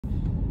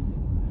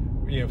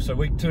Yeah, so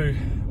week 2,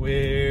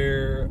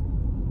 we're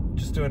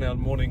just doing our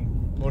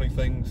morning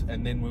things,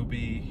 and then we'll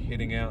be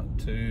heading out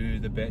to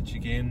the bach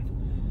again.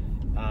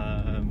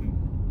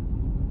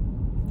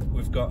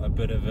 We've got a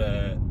bit of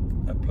a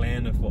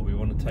plan of what we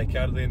want to take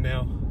out of there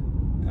now,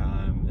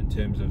 in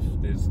terms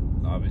of there's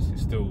obviously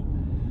still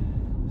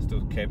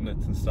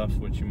cabinets and stuff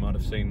which you might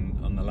have seen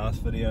on the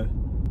last video.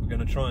 We're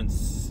going to try and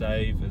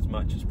save as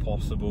much as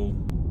possible.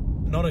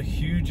 Not a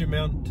huge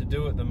amount to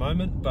do at the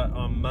moment, but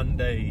on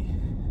Monday,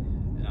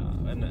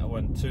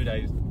 in 2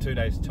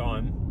 days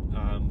time,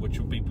 which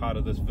will be part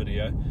of this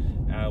video,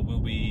 we'll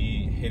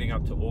be heading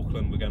up to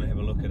Auckland. We're going to have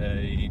a look at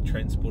a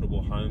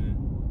transportable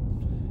home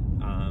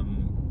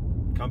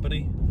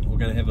company. We're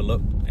going to have a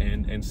look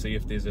and see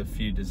if there's a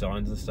few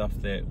designs and stuff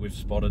that we've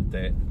spotted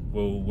that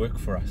will work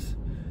for us.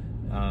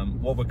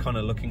 What we're kind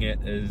of looking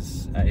at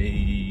is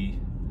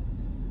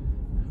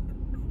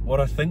what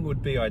I think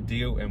would be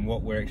ideal, and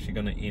what we're actually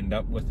going to end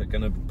up with are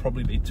going to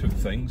probably be 2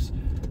 things.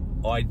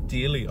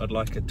 Ideally, I'd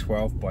like a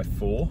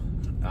 12x4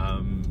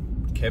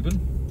 cabin,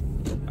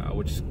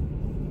 which,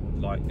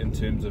 like, in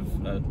terms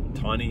of a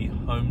tiny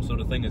home sort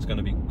of thing, is going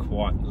to be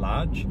quite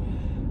large.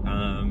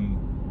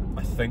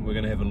 I think we're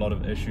going to have a lot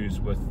of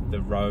issues with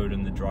the road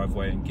and the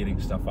driveway and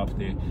getting stuff up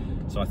there.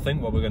 So I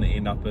think what we're going to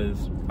end up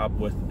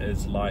with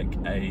is like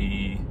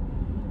a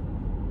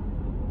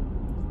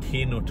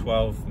 10 or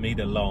 12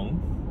 meter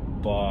long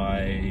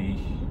by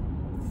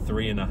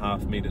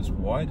 3.5 meters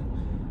wide.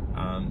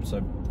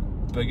 So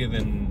bigger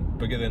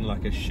than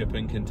like a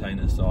shipping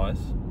container size,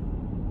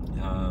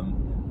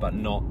 but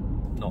not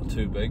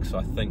too big. So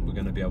I think we're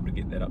going to be able to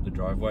get that up the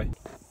driveway.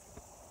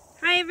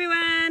 Hi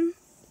everyone,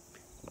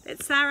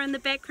 that's Sarah in the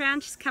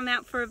background. She's come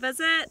out for a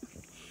visit.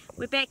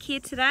 We're back here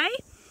today.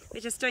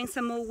 We're just doing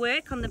some more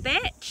work on the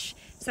bach.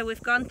 So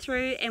we've gone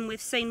through and we've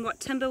seen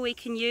what timber we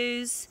can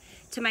use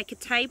to make a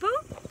table,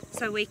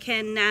 so we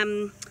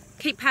can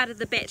keep part of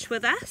the bach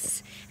with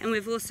us. And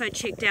we've also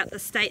checked out the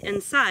state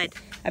inside.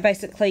 I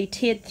basically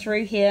teared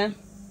through here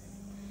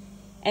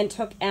and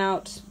took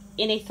out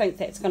anything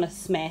that's going to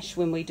smash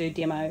when we do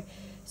demo.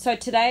 So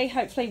today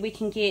hopefully we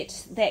can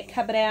get that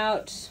cupboard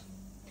out,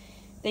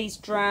 that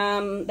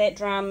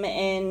drum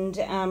and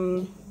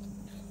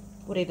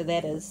whatever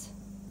that is,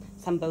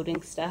 some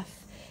building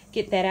stuff,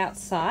 get that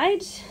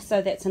outside.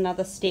 So that's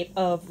another step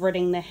of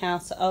ridding the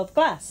house of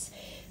glass.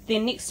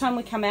 Then next time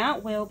we come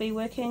out, we'll be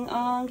working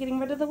on getting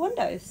rid of the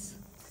windows.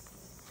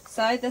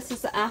 So this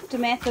is the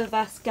aftermath of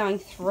us going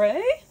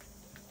through.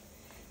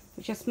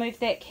 We just moved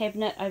that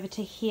cabinet over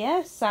to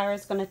here.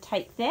 Sarah's going to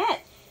take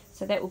that,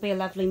 so that will be a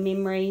lovely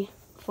memory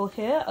for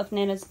her of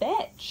Nana's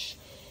bach.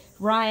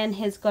 Ryan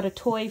has got a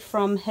toy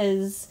from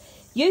his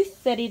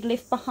youth that he'd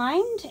left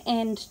behind,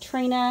 and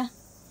Trina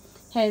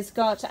has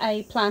got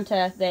a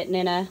planter that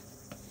Nana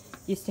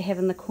used to have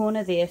in the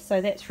corner there,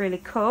 so that's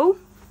really cool.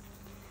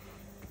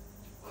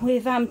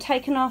 We've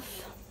taken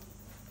off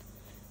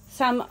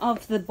some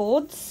of the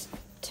boards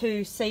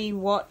to see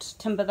what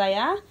timber they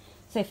are,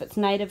 see if it's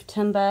native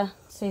timber,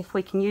 see if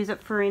we can use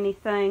it for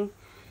anything.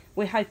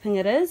 We're hoping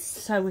it is,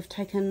 so we've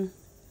taken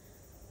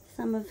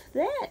some of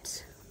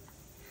that.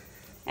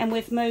 And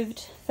we've moved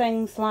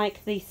things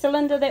like the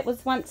cylinder that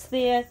was once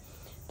there,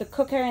 the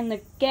cooker and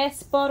the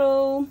gas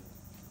bottle,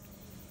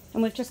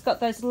 and we've just got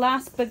those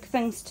last big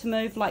things to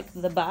move, like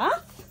the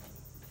bath,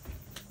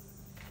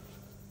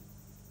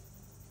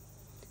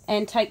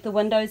 and take the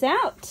windows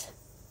out,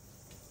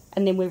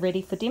 and then we're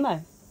ready for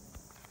demo.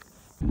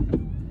 Thank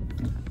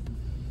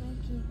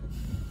you.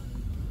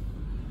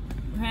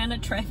 We're in a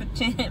traffic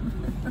jam.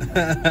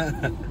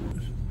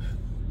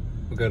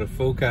 We've got a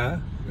full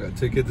car, we've got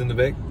 2 kids in the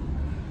back,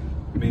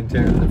 me and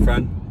Taryn at the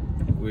front.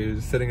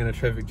 We're sitting in a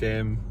traffic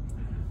jam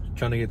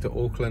trying to get to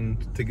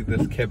Auckland to get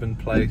this cabin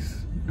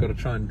place. Got to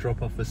try and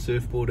drop off a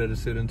surfboard at a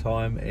certain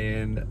time,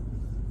 and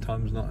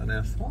time's not on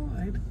our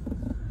side.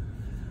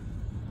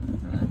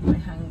 We're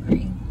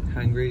hungry.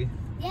 Hungry?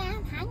 Yeah,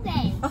 I'm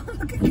hungry. Oh,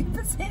 look at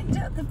the sand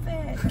out the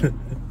back.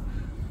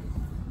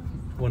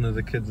 One of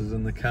the kids is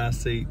in the car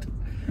seat.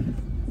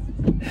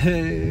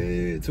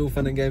 Hey, it's all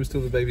fun and games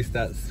till the baby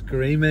starts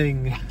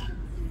screaming.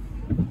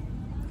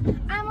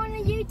 I'm on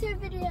a YouTube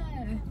video.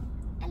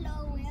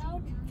 Hello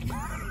world.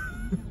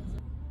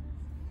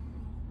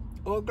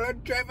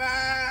 Auckland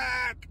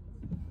traffic!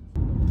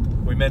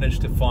 We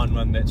managed to find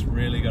one that's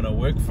really going to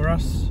work for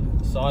us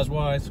size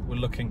wise. We're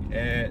looking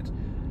at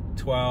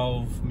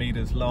 12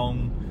 meters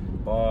long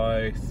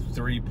by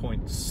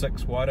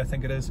 3.6 wide, I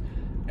think it is,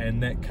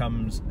 and that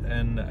comes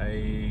in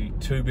a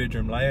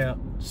 2-bedroom layout,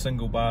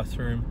 single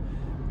bathroom,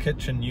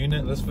 kitchen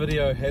unit. This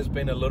video has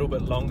been a little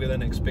bit longer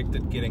than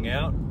expected getting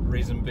out,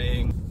 reason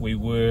being we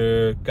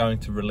were going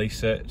to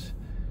release it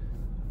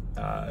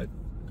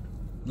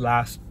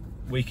last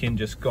weekend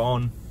just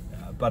gone,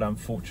 but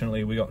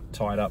unfortunately we got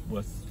tied up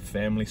with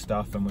family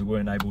stuff and we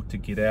weren't able to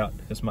get out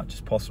as much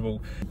as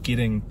possible.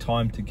 Getting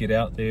time to get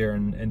out there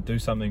and do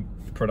something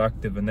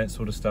productive and that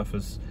sort of stuff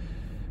is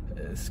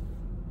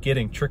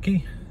getting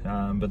tricky,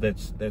 but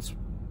that's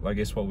I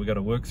guess what we got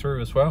to work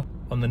through as well.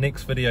 on the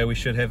next video we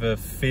should have a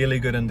fairly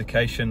good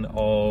indication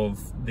of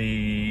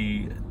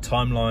the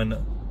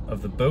timeline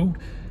of the build.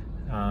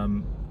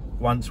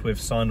 Once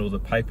we've signed all the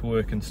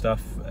paperwork and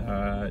stuff,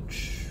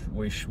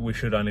 we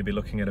should only be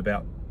looking at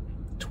about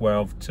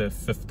 12 to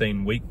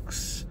 15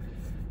 weeks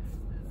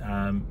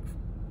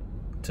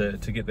to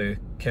get the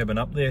cabin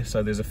up there.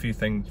 So there's a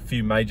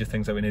few major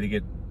things that we need to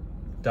get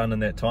done in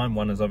that time.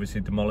 One is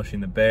obviously demolishing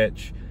the bach,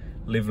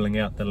 leveling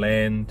out the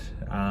land,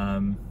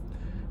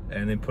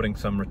 and then putting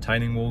some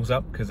retaining walls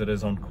up because it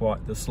is on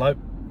quite the slope.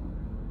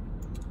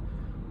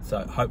 So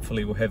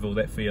hopefully we'll have all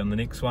that for you on the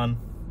next one,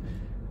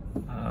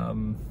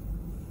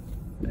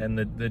 and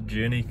the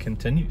journey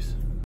continues.